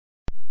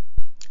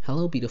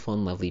Hello, beautiful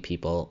and lovely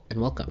people,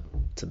 and welcome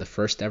to the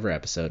first ever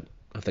episode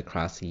of the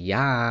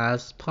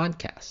CrossYaas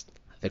podcast,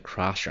 the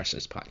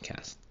Crossdressers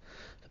podcast,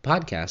 the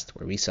podcast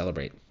where we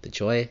celebrate the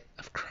joy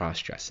of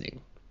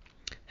cross-dressing.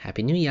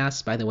 Happy New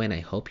Yaas, by the way, and I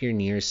hope your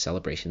New Year's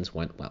celebrations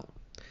went well.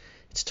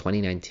 It's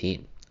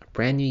 2019, a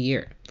brand new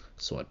year,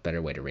 so what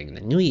better way to ring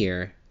the new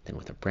year than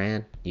with a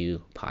brand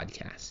new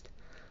podcast.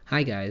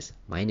 Hi guys,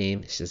 my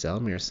name is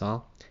Giselle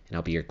Mirasol, and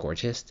I'll be your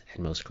gorgeous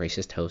and most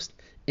gracious host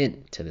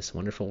into this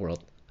wonderful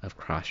world of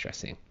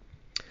cross-dressing.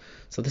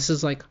 So this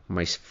is like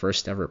my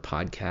first ever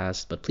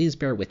podcast, but please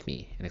bear with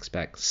me and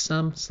expect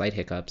some slight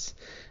hiccups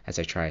as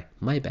I try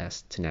my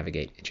best to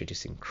navigate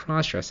introducing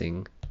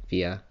cross-dressing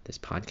via this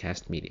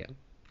podcast medium.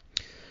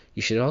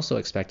 You should also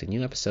expect a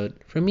new episode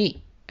from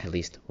me at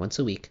least once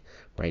a week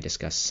where I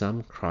discuss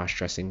some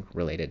cross-dressing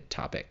related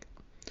topic.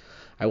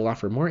 I will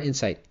offer more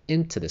insight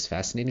into this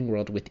fascinating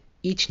world with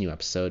each new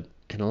episode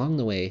and along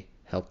the way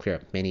help clear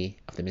up many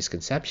of the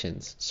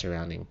misconceptions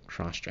surrounding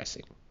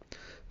cross-dressing.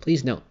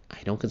 Please note,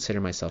 I don't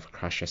consider myself a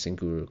cross-dressing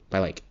guru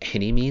by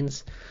any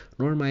means,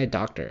 nor am I a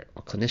doctor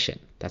or clinician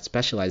that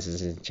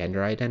specializes in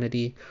gender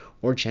identity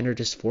or gender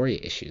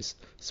dysphoria issues,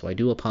 so I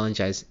do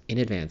apologize in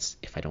advance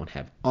if I don't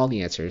have all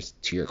the answers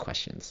to your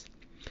questions.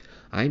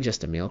 I'm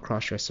just a male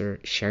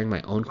cross-dresser sharing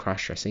my own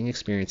cross-dressing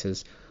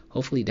experiences,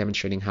 hopefully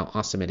demonstrating how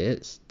awesome it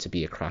is to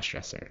be a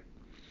cross-dresser.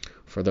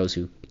 For those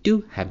who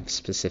do have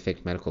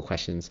specific medical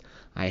questions,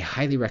 I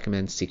highly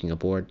recommend seeking a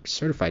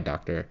board-certified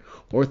doctor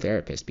or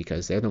therapist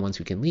because they're the ones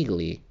who can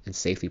legally and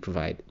safely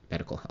provide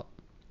medical help.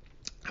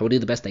 I will do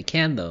the best I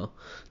can, though,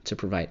 to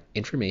provide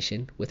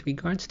information with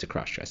regards to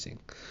cross-dressing,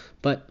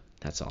 but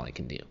that's all I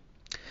can do.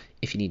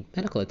 If you need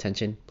medical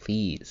attention,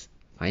 please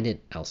find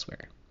it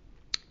elsewhere.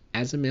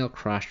 As a male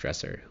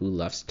cross-dresser who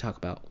loves to talk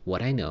about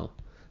what I know,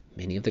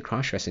 many of the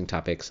cross-dressing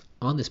topics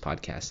on this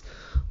podcast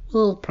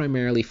will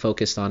primarily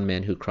focus on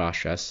men who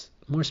cross-dress,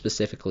 more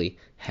specifically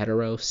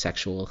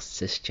heterosexual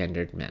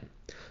cisgendered men.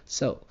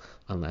 So,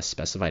 unless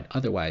specified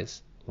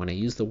otherwise, when I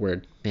use the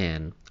word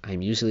man,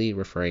 I'm usually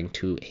referring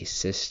to a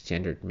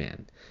cisgendered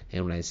man.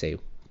 And when I say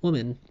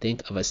woman,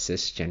 think of a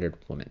cisgendered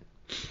woman.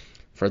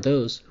 For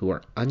those who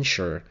are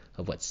unsure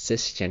of what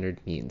cisgendered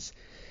means,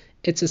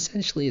 it's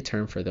essentially a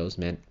term for those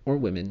men or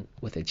women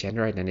with a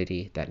gender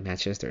identity that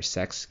matches their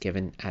sex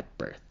given at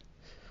birth.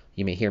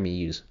 You may hear me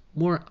use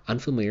more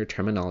unfamiliar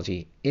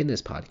terminology in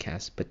this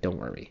podcast, but don't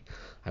worry,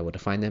 I will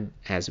define them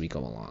as we go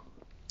along.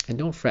 And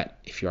don't fret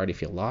if you already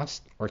feel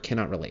lost or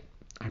cannot relate.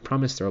 I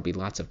promise there will be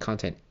lots of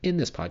content in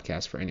this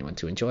podcast for anyone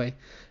to enjoy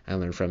and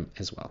learn from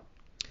as well.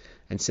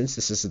 And since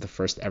this is the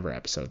first ever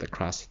episode of the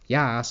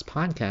CrossYaas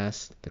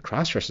podcast, the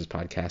Crossdressers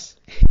podcast,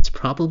 it's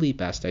probably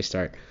best I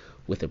start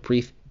with a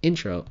brief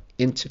intro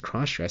into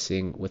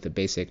cross-dressing with a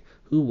basic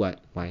who, what,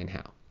 why, and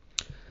how.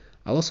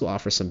 I'll also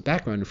offer some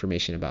background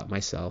information about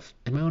myself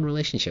and my own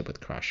relationship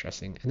with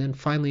cross-dressing, and then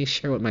finally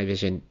share what my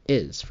vision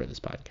is for this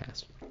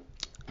podcast.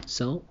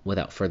 So,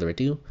 without further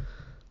ado,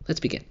 let's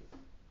begin.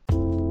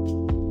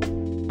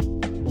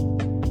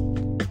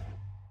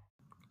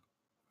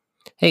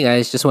 Hey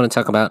guys, just want to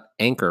talk about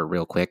Anchor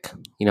real quick.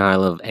 You know how I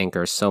love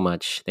Anchor so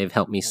much. They've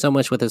helped me so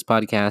much with this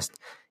podcast.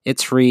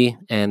 It's free,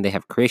 and they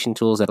have creation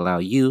tools that allow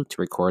you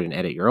to record and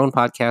edit your own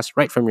podcast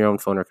right from your own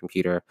phone or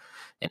computer.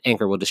 And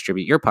Anchor will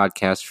distribute your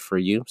podcast for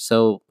you,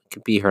 so it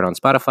can be heard on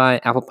Spotify,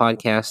 Apple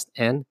Podcasts,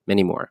 and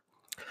many more.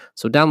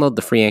 So download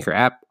the free Anchor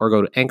app or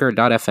go to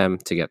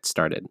anchor.fm to get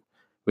started.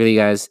 Really,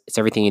 guys, it's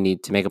everything you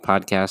need to make a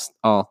podcast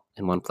all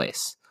in one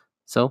place.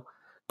 So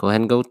go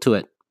ahead and go to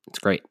it. It's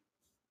great.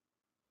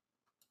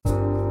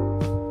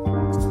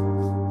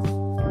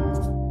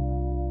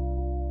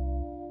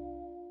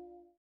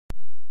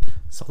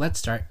 So let's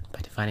start by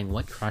defining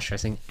what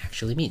cross-dressing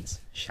actually means,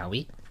 shall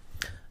we?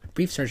 A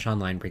brief search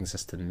online brings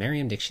us to the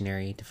Merriam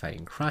Dictionary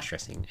defining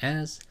cross-dressing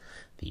as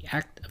the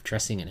act of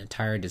dressing an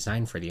attire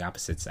designed for the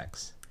opposite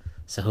sex.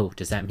 So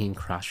does that mean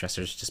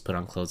cross-dressers just put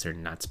on clothes they're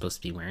not supposed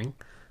to be wearing?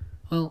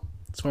 Well,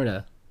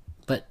 sorta,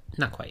 but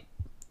not quite.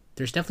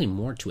 There's definitely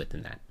more to it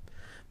than that,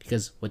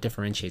 because what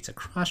differentiates a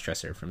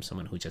cross-dresser from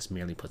someone who just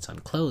merely puts on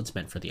clothes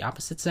meant for the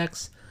opposite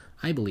sex,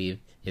 I believe,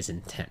 is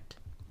intent.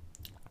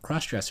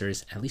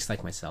 Cross-dressers, at least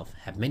like myself,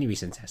 have many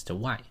reasons as to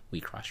why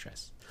we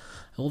cross-dress.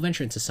 I will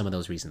venture into some of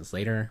those reasons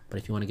later, but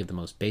if you want to give the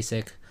most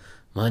basic,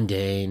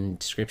 mundane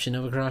description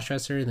of a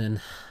cross-dresser, then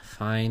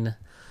fine.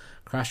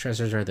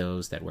 Cross-dressers are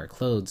those that wear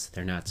clothes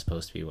they're not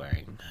supposed to be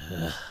wearing.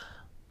 Ugh.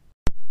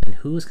 And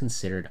who is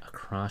considered a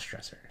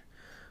cross-dresser?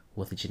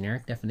 With a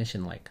generic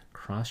definition like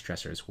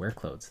cross-dressers wear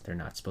clothes they're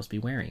not supposed to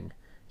be wearing,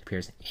 it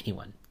appears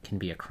anyone can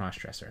be a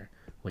cross-dresser,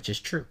 which is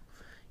true.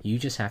 You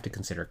just have to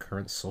consider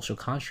current social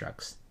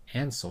constructs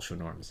and social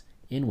norms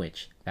in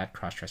which that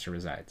cross-dresser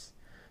resides.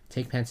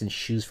 Take pants and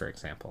shoes, for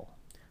example.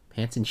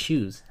 Pants and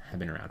shoes have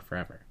been around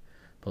forever.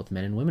 Both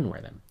men and women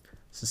wear them.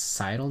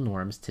 Societal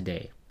norms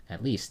today,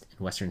 at least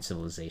in Western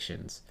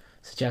civilizations,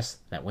 suggest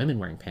that women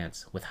wearing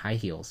pants with high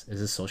heels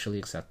is a socially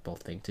acceptable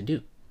thing to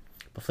do.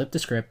 But flip the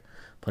script,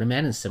 put a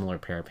man in a similar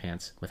pair of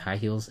pants with high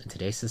heels in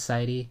today's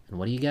society, and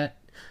what do you get?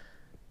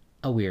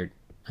 A weird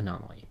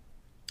anomaly.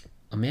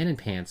 a man in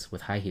pants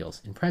with high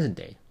heels in present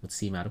day would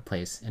seem out of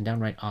place and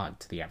downright odd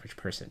to the average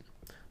person.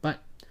 But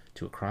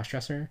to a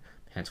crossdresser,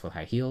 pants with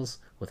high heels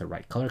with a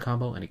right color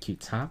combo and a cute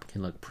top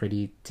can look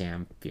pretty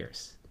damn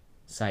fierce.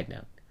 Side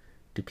note,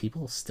 do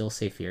people still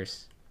say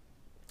fierce?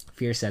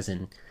 Fierce as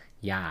in,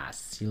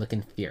 yaas, you're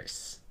looking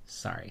fierce.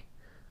 Sorry.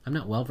 I'm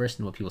not well versed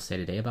in what people say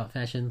today about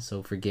fashion,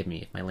 so forgive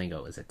me if my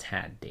lingo is a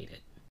tad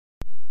dated.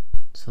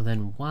 So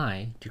then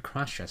why do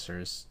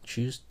crossdressers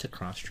choose to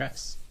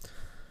cross-dress?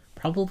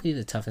 Probably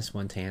the toughest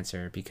one to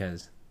answer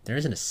because there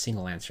isn't a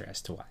single answer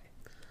as to why.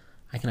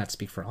 I cannot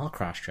speak for all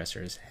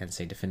crossdressers and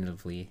say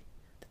definitively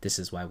that this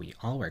is why we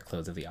all wear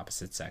clothes of the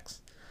opposite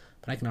sex,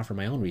 but I can offer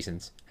my own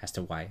reasons as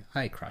to why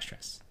I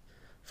crossdress.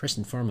 First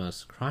and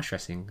foremost,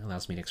 crossdressing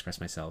allows me to express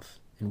myself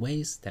in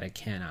ways that I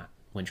cannot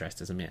when dressed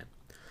as a man.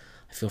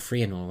 I feel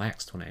free and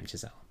relaxed when I am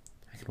Giselle.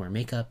 I can wear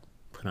makeup,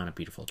 put on a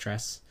beautiful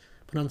dress,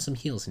 put on some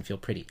heels and feel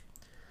pretty.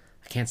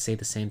 I can't say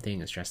the same thing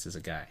as dressed as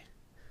a guy.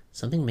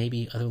 Something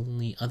maybe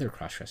only other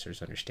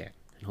crossdressers understand,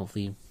 and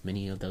hopefully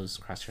many of those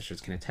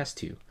crossdressers can attest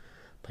to,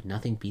 but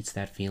nothing beats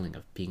that feeling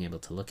of being able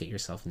to look at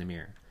yourself in the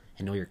mirror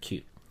and know you're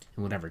cute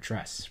in whatever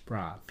dress,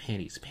 bra,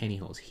 panties,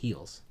 pantyhose,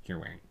 heels you're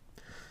wearing.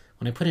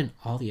 When I put in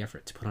all the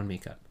effort to put on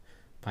makeup,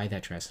 buy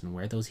that dress, and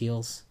wear those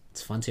heels,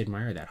 it's fun to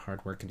admire that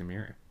hard work in the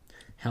mirror.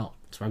 Hell,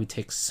 that's why we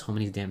take so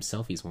many damn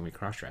selfies when we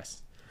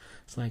cross-dress.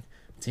 It's like,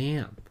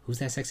 damn, who's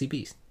that sexy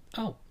beast?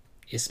 Oh,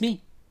 it's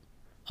me.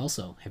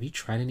 Also, have you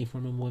tried any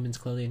form of women's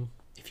clothing?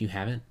 If you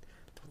haven't,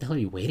 what the hell are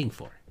you waiting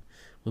for?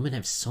 Women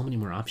have so many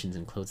more options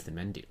in clothes than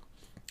men do.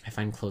 I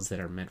find clothes that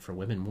are meant for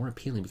women more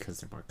appealing because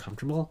they're more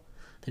comfortable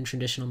than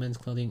traditional men's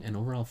clothing and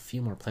overall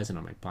feel more pleasant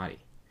on my body.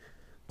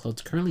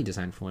 Clothes currently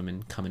designed for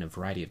women come in a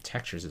variety of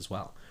textures as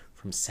well,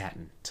 from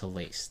satin to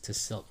lace to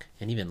silk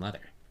and even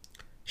leather.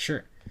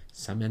 Sure,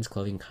 some men's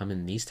clothing come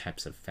in these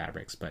types of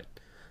fabrics, but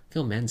I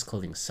feel men's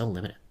clothing is so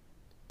limited.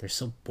 They're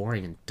so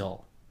boring and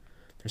dull.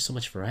 There's so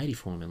much variety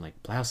for women,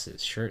 like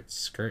blouses, shirts,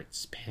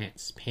 skirts,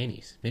 pants,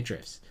 panties,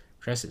 midriffs,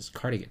 dresses,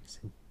 cardigans.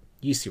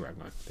 You see where I'm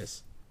going with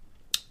this.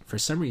 For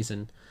some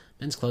reason,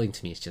 men's clothing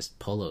to me is just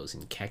polos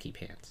and khaki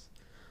pants.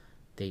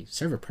 They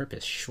serve a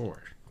purpose,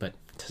 sure, but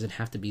does it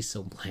have to be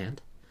so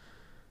bland?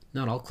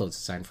 Not all clothes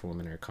designed for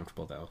women are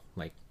comfortable, though,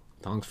 like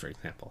thongs, for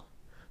example.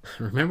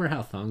 Remember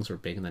how thongs were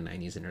big in the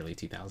 90s and early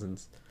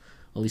 2000s?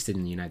 At least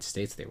in the United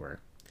States they were.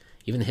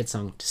 Even the hit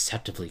song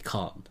deceptively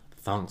called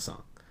Thong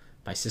Song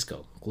by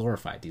Cisco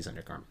glorified these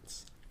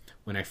undergarments.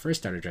 When I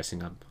first started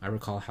dressing up, I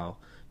recall how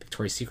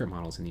Victoria's Secret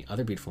models and the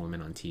other beautiful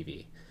women on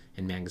TV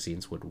and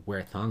magazines would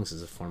wear thongs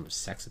as a form of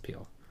sex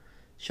appeal.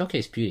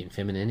 Showcase beauty and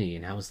femininity,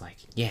 and I was like,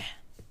 yeah,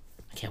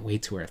 I can't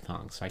wait to wear a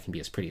thong so I can be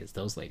as pretty as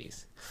those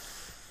ladies.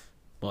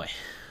 Boy,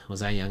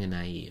 was I young and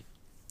naive.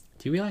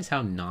 Do you realize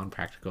how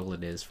non-practical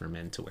it is for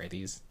men to wear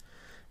these?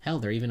 Hell,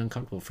 they're even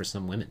uncomfortable for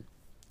some women.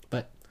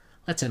 But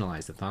let's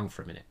analyze the thong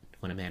for a minute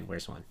when a man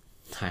wears one.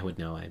 I would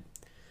know I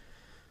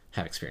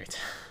have experience.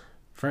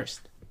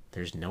 First,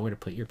 there's nowhere to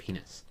put your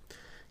penis.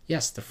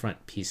 Yes, the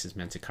front piece is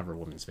meant to cover a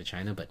woman's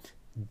vagina, but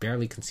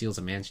barely conceals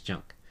a man's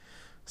junk.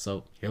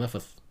 So you're left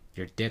with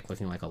your dick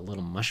looking like a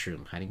little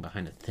mushroom hiding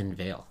behind a thin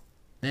veil.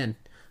 Then,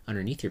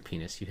 underneath your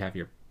penis, you have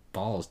your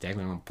balls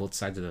dangling on both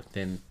sides of the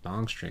thin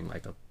thong string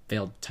like a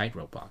veiled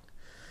tightrope walk.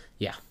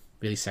 Yeah,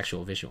 really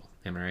sexual visual,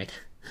 am I right?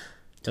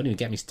 Don't even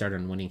get me started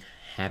on women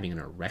having an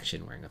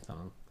erection wearing a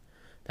thong.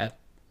 That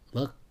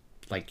look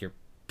like your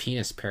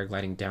penis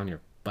paragliding down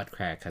your butt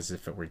crack as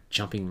if it were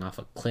jumping off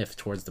a cliff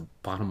towards the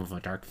bottom of a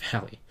dark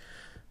valley.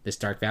 This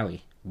dark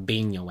valley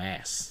being your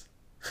ass.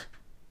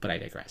 But I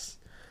digress.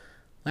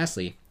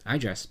 Lastly, I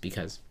dress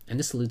because, and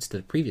this alludes to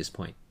the previous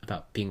point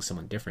about being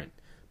someone different,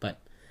 but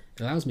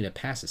it allows me to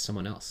pass as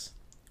someone else.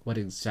 What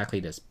exactly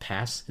does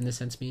pass in this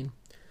sense mean?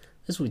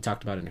 This will be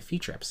talked about in a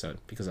future episode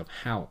because of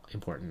how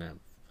important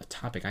a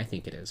topic I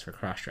think it is for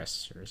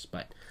cross-dressers,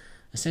 but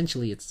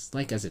essentially it's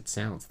like as it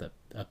sounds, the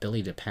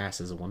ability to pass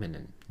as a woman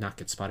and not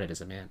get spotted as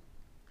a man.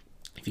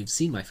 If you've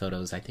seen my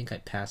photos, I think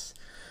I'd pass,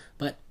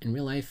 but in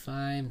real life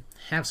I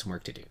have some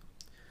work to do.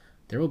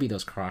 There will be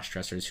those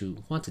cross-dressers who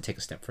want to take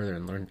a step further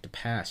and learn to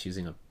pass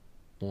using a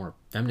more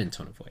feminine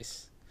tone of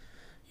voice.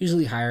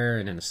 Usually higher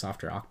and in a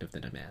softer octave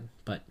than a man,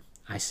 but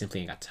I simply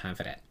ain't got time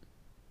for that.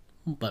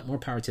 But more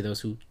power to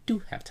those who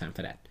do have time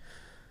for that.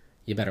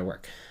 You better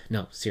work.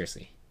 No,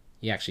 seriously.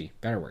 You actually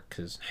better work,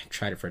 because I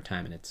tried it for a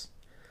time and it's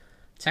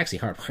actually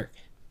hard work.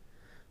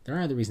 There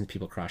are other reasons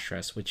people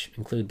cross-dress, which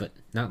include, but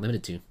not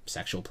limited to,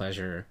 sexual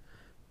pleasure,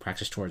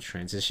 practice towards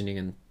transitioning,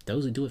 and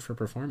those who do it for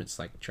performance,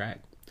 like drag.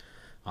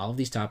 All of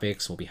these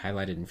topics will be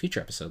highlighted in future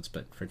episodes,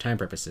 but for time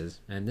purposes,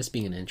 and this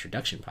being an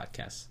introduction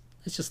podcast,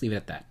 let's just leave it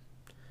at that.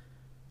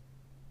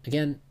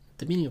 Again,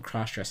 the meaning of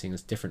cross-dressing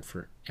is different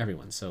for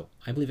everyone, so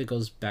I believe it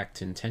goes back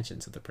to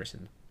intentions of the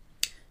person.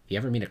 If you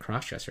ever meet a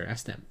cross-dresser,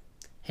 ask them,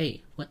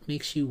 hey, what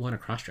makes you want to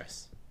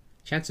cross-dress?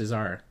 Chances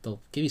are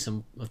they'll give you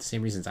some of the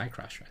same reasons I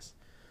cross-dress.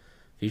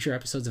 Future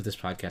episodes of this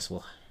podcast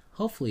will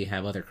hopefully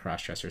have other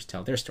cross-dressers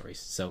tell their stories,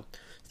 so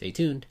stay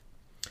tuned.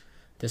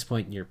 At this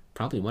point, you're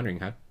probably wondering,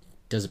 how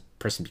does a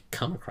person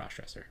become a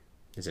cross-dresser?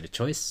 Is it a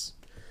choice?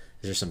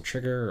 Is there some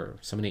trigger or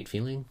some innate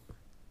feeling?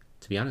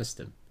 To be honest,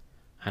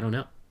 I don't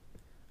know.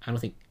 I don't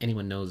think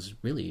anyone knows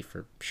really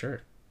for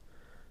sure.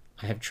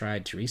 I have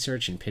tried to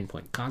research and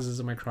pinpoint causes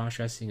of my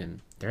cross-dressing,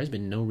 and there has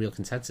been no real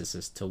consensus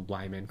as to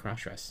why men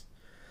cross-dress.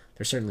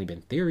 There's certainly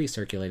been theories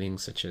circulating,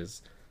 such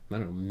as,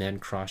 men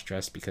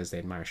cross-dress because they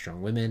admire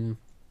strong women.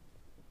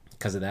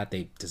 Because of that,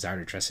 they desire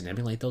to dress and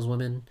emulate those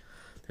women.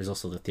 There's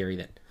also the theory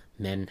that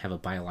men have a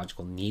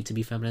biological need to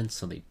be feminine,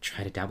 so they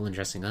try to dabble in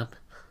dressing up.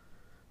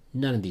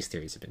 None of these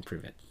theories have been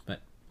proven, but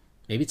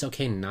maybe it's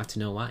okay not to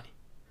know why.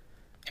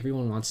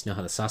 Everyone wants to know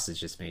how the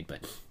sausage is made,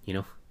 but,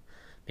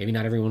 maybe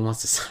not everyone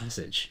wants the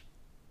sausage.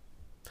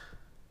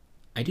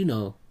 I do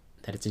know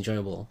that it's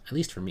enjoyable, at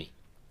least for me.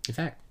 In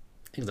fact,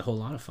 I think it's a whole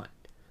lot of fun.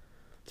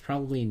 It's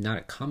probably not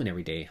a common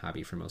everyday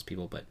hobby for most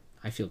people, but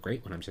I feel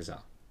great when I'm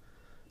Giselle.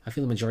 I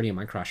feel the majority of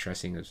my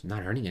cross-dressing is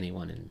not hurting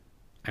anyone, and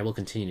I will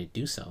continue to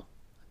do so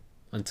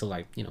until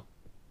I,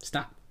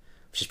 stop,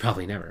 which is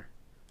probably never.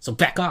 So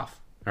back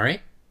off,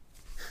 alright?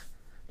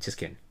 Just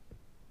kidding.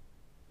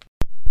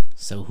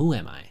 So who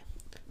am I?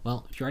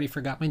 Well, if you already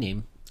forgot my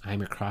name, I'm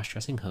your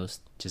cross-dressing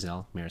host,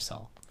 Giselle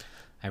Mirasol.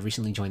 I've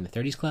recently joined the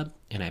 30s Club,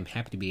 and I'm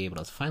happy to be able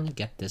to finally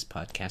get this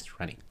podcast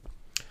running.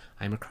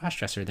 I'm a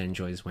cross-dresser that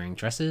enjoys wearing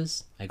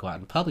dresses. I go out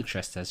in public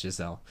dressed as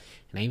Giselle,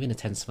 and I even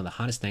attend some of the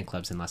hottest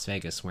nightclubs in Las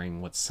Vegas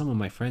wearing what some of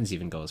my friends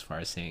even go as far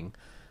as saying,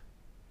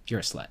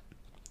 "You're a slut."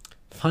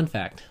 Fun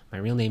fact, my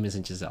real name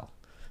isn't Giselle.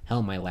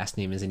 Hell, my last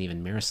name isn't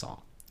even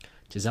Mirasol.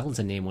 Giselle is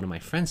a name one of my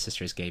friend's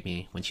sisters gave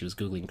me when she was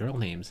Googling girl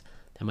names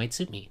that might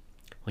suit me.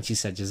 When she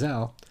said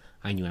Giselle,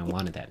 I knew I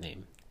wanted that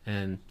name,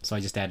 and so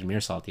I just added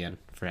Mirasol at the end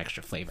for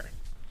extra flavor.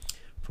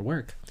 For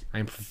work, I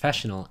am a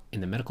professional in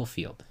the medical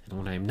field, and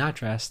when I am not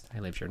dressed, I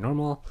live your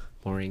normal,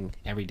 boring,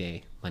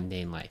 everyday,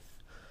 mundane life.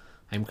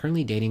 I am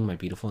currently dating my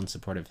beautiful and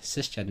supportive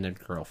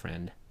cisgendered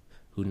girlfriend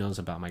who knows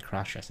about my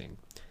cross-dressing,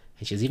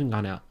 and she has even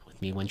gone out with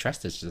me when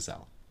dressed as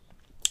Giselle.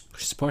 Her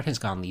support has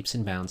gone leaps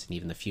and bounds in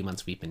even the few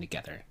months we've been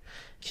together.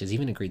 She has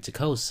even agreed to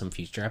co-host some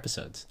future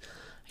episodes.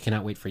 I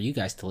cannot wait for you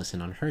guys to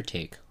listen on her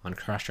take on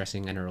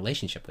cross-dressing and her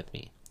relationship with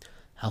me.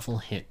 Helpful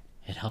hint,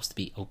 it helps to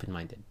be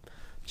open-minded.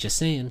 Just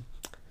saying,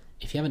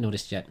 if you haven't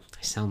noticed yet,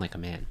 I sound like a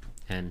man.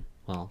 And,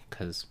 well,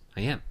 because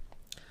I am.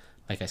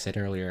 Like I said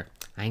earlier,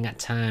 I ain't got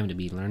time to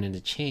be learning to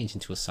change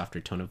into a softer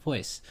tone of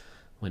voice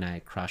when I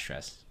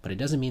cross-dress. But it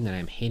doesn't mean that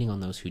I'm hating on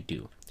those who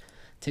do.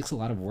 It takes a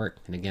lot of work,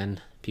 and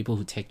again, people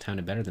who take time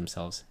to better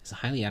themselves is a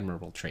highly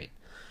admirable trait.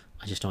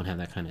 I just don't have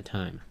that kind of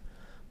time.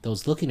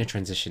 Those looking to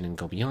transition and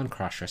go beyond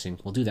cross-dressing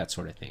will do that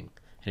sort of thing,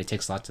 and it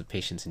takes lots of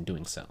patience in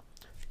doing so.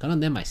 Good on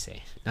them, I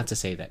say. Not to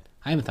say that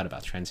I haven't thought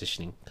about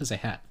transitioning, because I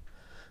have.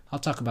 I'll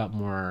talk about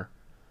more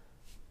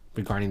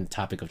regarding the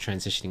topic of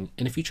transitioning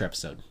in a future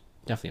episode,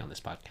 definitely on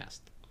this podcast.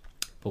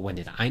 But when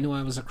did I know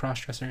I was a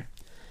cross-dresser?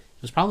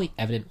 It was probably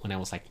evident when I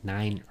was like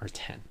 9 or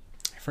 10.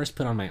 I first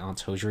put on my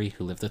aunt's hosiery,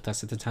 who lived with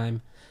us at the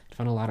time, and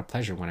found a lot of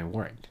pleasure when I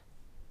wore it.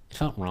 It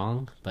felt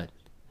wrong, but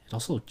it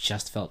also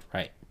just felt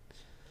right.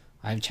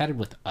 I've chatted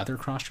with other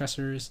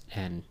cross-dressers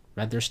and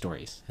read their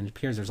stories, and it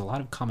appears there's a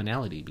lot of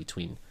commonality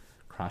between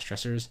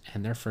cross-dressers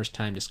and their first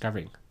time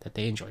discovering that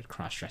they enjoyed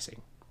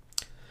cross-dressing.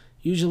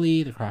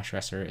 Usually, the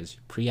cross-dresser is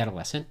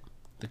pre-adolescent.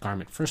 The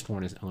garment first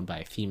worn is owned by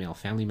a female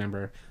family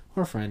member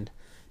or friend,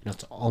 and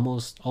it's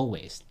almost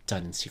always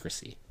done in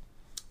secrecy.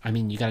 I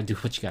mean, you gotta do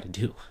what you gotta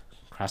do.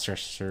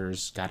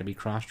 Cross-dressers gotta be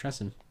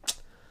cross-dressing.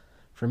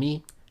 For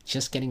me,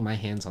 just getting my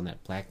hands on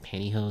that black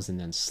pantyhose and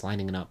then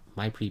sliding it up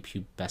my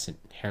prepubescent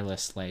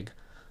hairless leg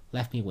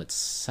left me with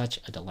such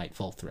a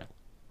delightful thrill.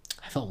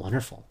 I felt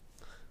wonderful,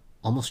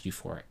 almost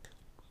euphoric.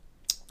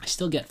 I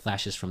still get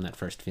flashes from that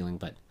first feeling,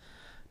 but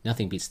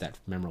nothing beats that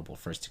memorable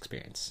first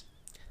experience.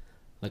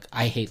 Look,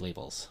 I hate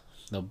labels,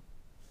 though,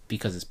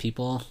 because as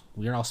people,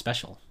 we're all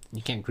special.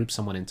 You can't group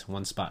someone into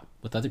one spot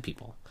with other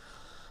people.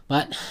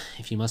 But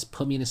if you must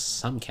put me into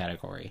some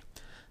category,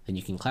 then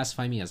you can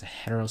classify me as a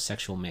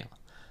heterosexual male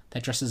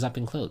that dresses up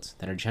in clothes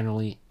that are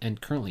generally and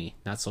currently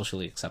not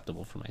socially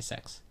acceptable for my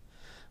sex.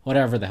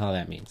 Whatever the hell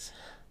that means.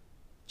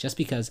 Just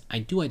because I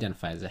do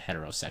identify as a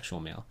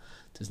heterosexual male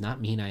does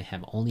not mean I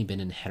have only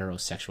been in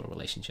heterosexual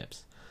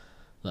relationships.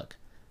 Look,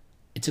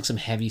 it took some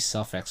heavy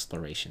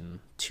self-exploration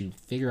to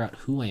figure out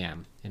who I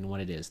am and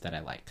what it is that I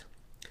like.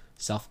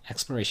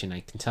 Self-exploration, I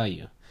can tell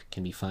you,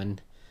 can be fun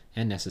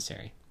and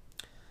necessary.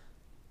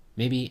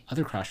 Maybe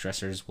other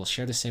cross-dressers will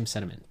share the same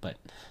sentiment, but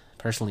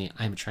personally,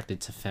 I'm attracted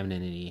to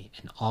femininity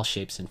in all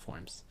shapes and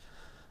forms.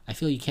 I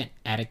feel you can't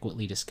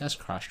adequately discuss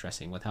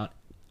cross-dressing without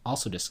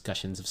also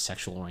discussions of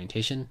sexual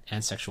orientation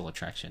and sexual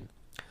attraction.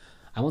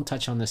 I won't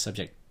touch on this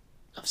subject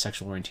of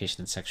sexual orientation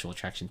and sexual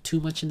attraction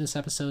too much in this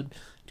episode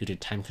due to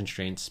time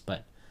constraints,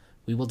 but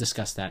we will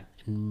discuss that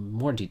in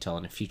more detail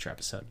in a future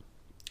episode.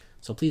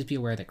 So please be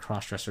aware that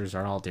cross-dressers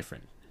are all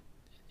different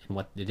in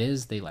what it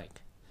is they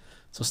like.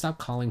 So stop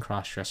calling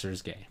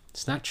cross-dressers gay.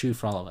 It's not true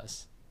for all of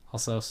us.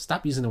 Also,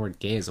 stop using the word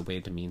gay as a way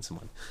to mean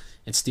someone.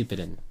 It's stupid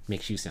and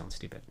makes you sound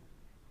stupid.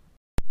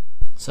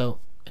 So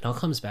it all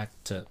comes back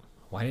to,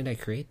 why did I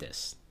create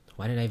this?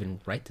 Why did I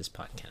even write this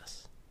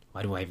podcast?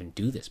 Why do I even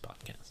do this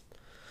podcast?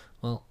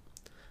 Well,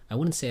 I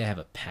wouldn't say I have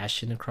a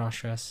passion to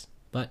cross-dress,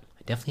 but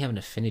I definitely have an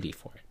affinity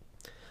for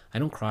it. I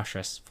don't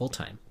cross-dress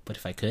full-time, but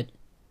if I could,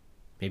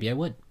 maybe I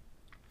would.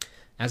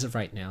 As of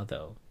right now,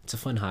 though, it's a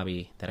fun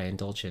hobby that I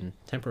indulge in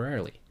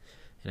temporarily,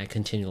 and I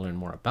continue to learn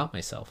more about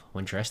myself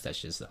when dressed as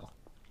Giselle.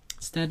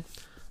 Instead,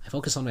 I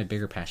focus on my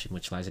bigger passion,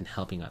 which lies in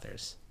helping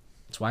others.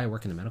 It's why I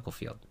work in the medical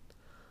field.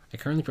 I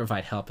currently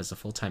provide help as a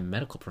full-time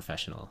medical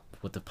professional.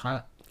 With the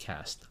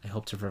podcast, I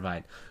hope to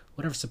provide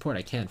whatever support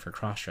I can for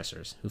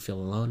cross-dressers who feel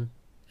alone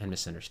and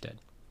misunderstood.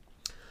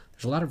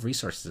 There's a lot of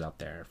resources out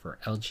there for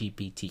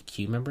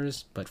LGBTQ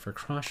members, but for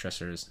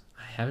cross-dressers,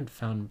 I haven't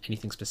found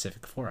anything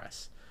specific for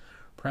us.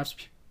 Perhaps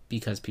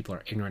because people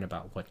are ignorant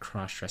about what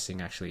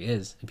cross-dressing actually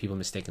is, and people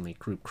mistakenly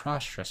group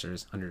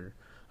cross-dressers under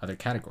other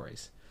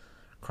categories.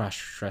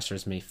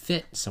 Cross-dressers may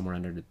fit somewhere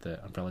under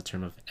the umbrella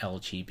term of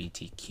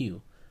LGBTQ,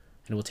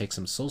 and it will take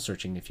some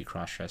soul-searching if you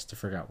cross-dress to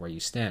figure out where you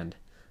stand.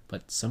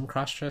 But some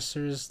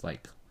cross-dressers,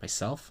 like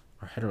myself,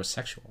 are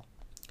heterosexual,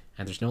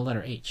 and there's no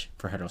letter H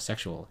for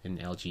heterosexual in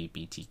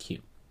LGBTQ.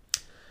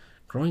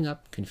 Growing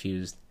up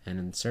confused and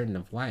uncertain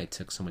of why I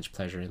took so much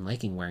pleasure in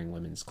liking wearing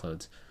women's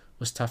clothes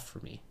was tough for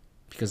me,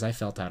 because I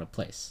felt out of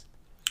place.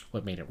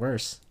 What made it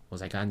worse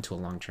was I got into a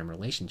long-term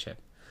relationship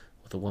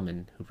with a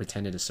woman who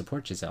pretended to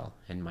support Giselle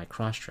and my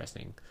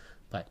cross-dressing,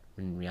 but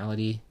in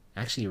reality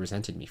actually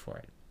resented me for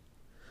it.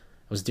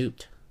 I was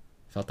duped,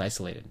 felt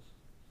isolated,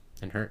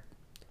 and hurt.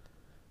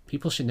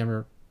 People should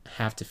never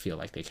have to feel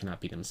like they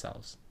cannot be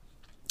themselves.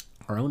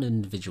 Our own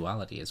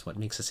individuality is what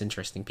makes us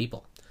interesting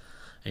people.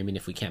 I mean,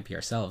 if we can't be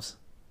ourselves,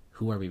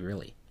 who are we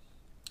really?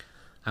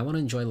 I want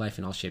to enjoy life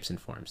in all shapes and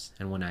forms,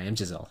 and when I am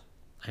Giselle,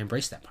 I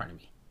embrace that part of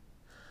me.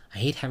 I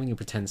hate having to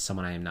pretend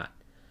someone I am not,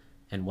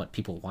 and what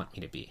people want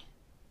me to be.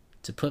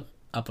 To put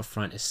up a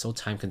front is so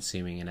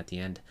time-consuming, and at the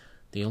end,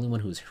 the only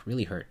one who's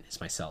really hurt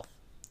is myself.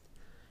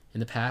 In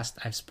the past,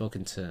 I've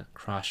spoken to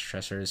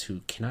cross-dressers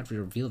who cannot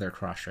reveal their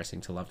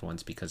cross-dressing to loved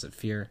ones because of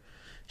fear,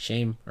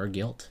 shame, or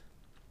guilt.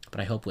 But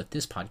I hope with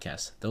this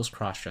podcast, those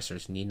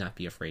cross-dressers need not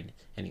be afraid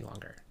any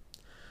longer.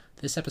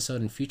 This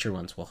episode and future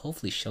ones will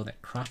hopefully show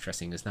that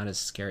cross-dressing is not as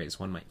scary as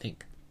one might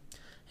think.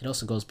 It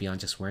also goes beyond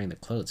just wearing the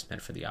clothes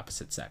meant for the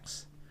opposite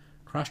sex.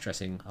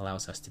 Cross-dressing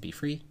allows us to be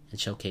free and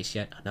showcase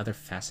yet another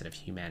facet of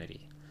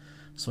humanity.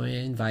 So I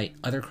invite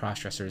other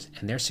cross-dressers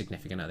and their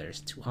significant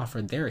others to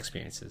offer their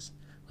experiences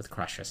with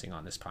cross-dressing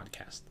on this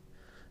podcast.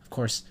 Of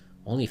course,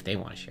 only if they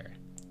want to share.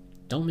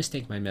 Don't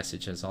mistake my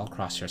message as all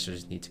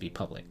cross-dressers need to be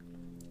public.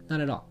 Not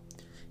at all.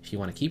 If you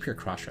want to keep your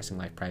cross-dressing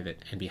life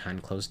private and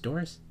behind closed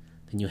doors,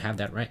 then you have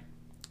that right.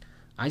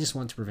 I just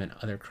want to prevent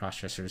other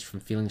cross-dressers from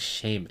feeling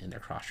shame in their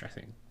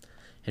cross-dressing.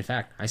 In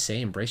fact, I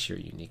say embrace your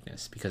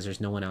uniqueness because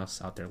there's no one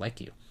else out there like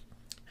you.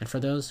 And for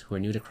those who are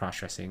new to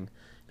cross-dressing,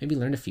 maybe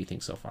learn a few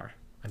things so far.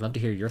 I'd love to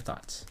hear your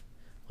thoughts.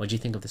 What did you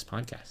think of this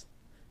podcast?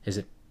 Is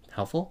it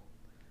helpful?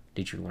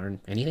 Did you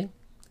learn anything?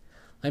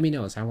 Let me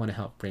know, as I want to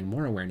help bring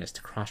more awareness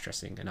to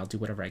cross-dressing, and I'll do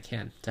whatever I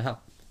can to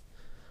help.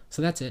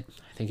 So that's it.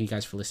 Thank you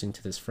guys for listening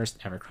to this first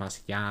ever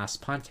CrossYaas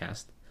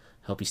podcast.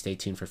 I hope you stay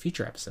tuned for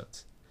future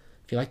episodes.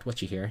 If you liked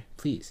what you hear,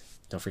 please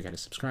don't forget to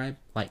subscribe,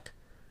 like,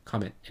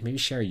 comment, and maybe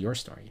share your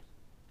story.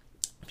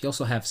 If you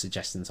also have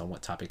suggestions on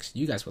what topics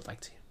you guys would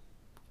like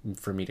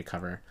for me to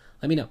cover,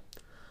 let me know.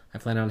 I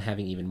plan on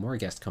having even more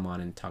guests come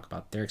on and talk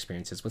about their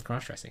experiences with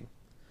cross-dressing.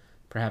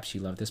 Perhaps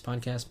you love this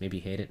podcast, maybe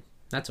you hate it.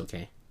 That's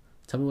okay.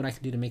 Tell me what I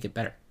can do to make it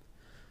better.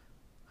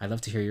 I'd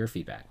love to hear your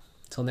feedback.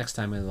 Until next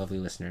time, my lovely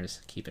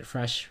listeners, keep it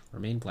fresh,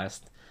 remain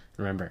blessed,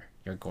 and remember,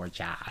 you're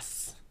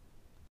gorgeous.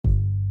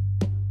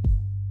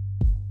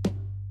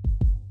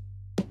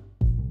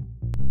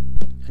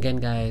 Again,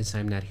 guys,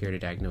 I'm not here to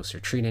diagnose or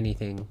treat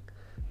anything,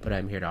 but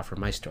I'm here to offer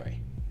my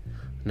story.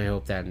 And I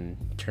hope that in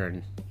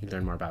turn you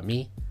learn more about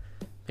me,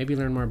 maybe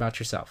learn more about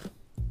yourself,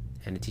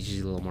 and it teaches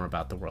you a little more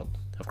about the world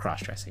of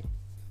cross-dressing.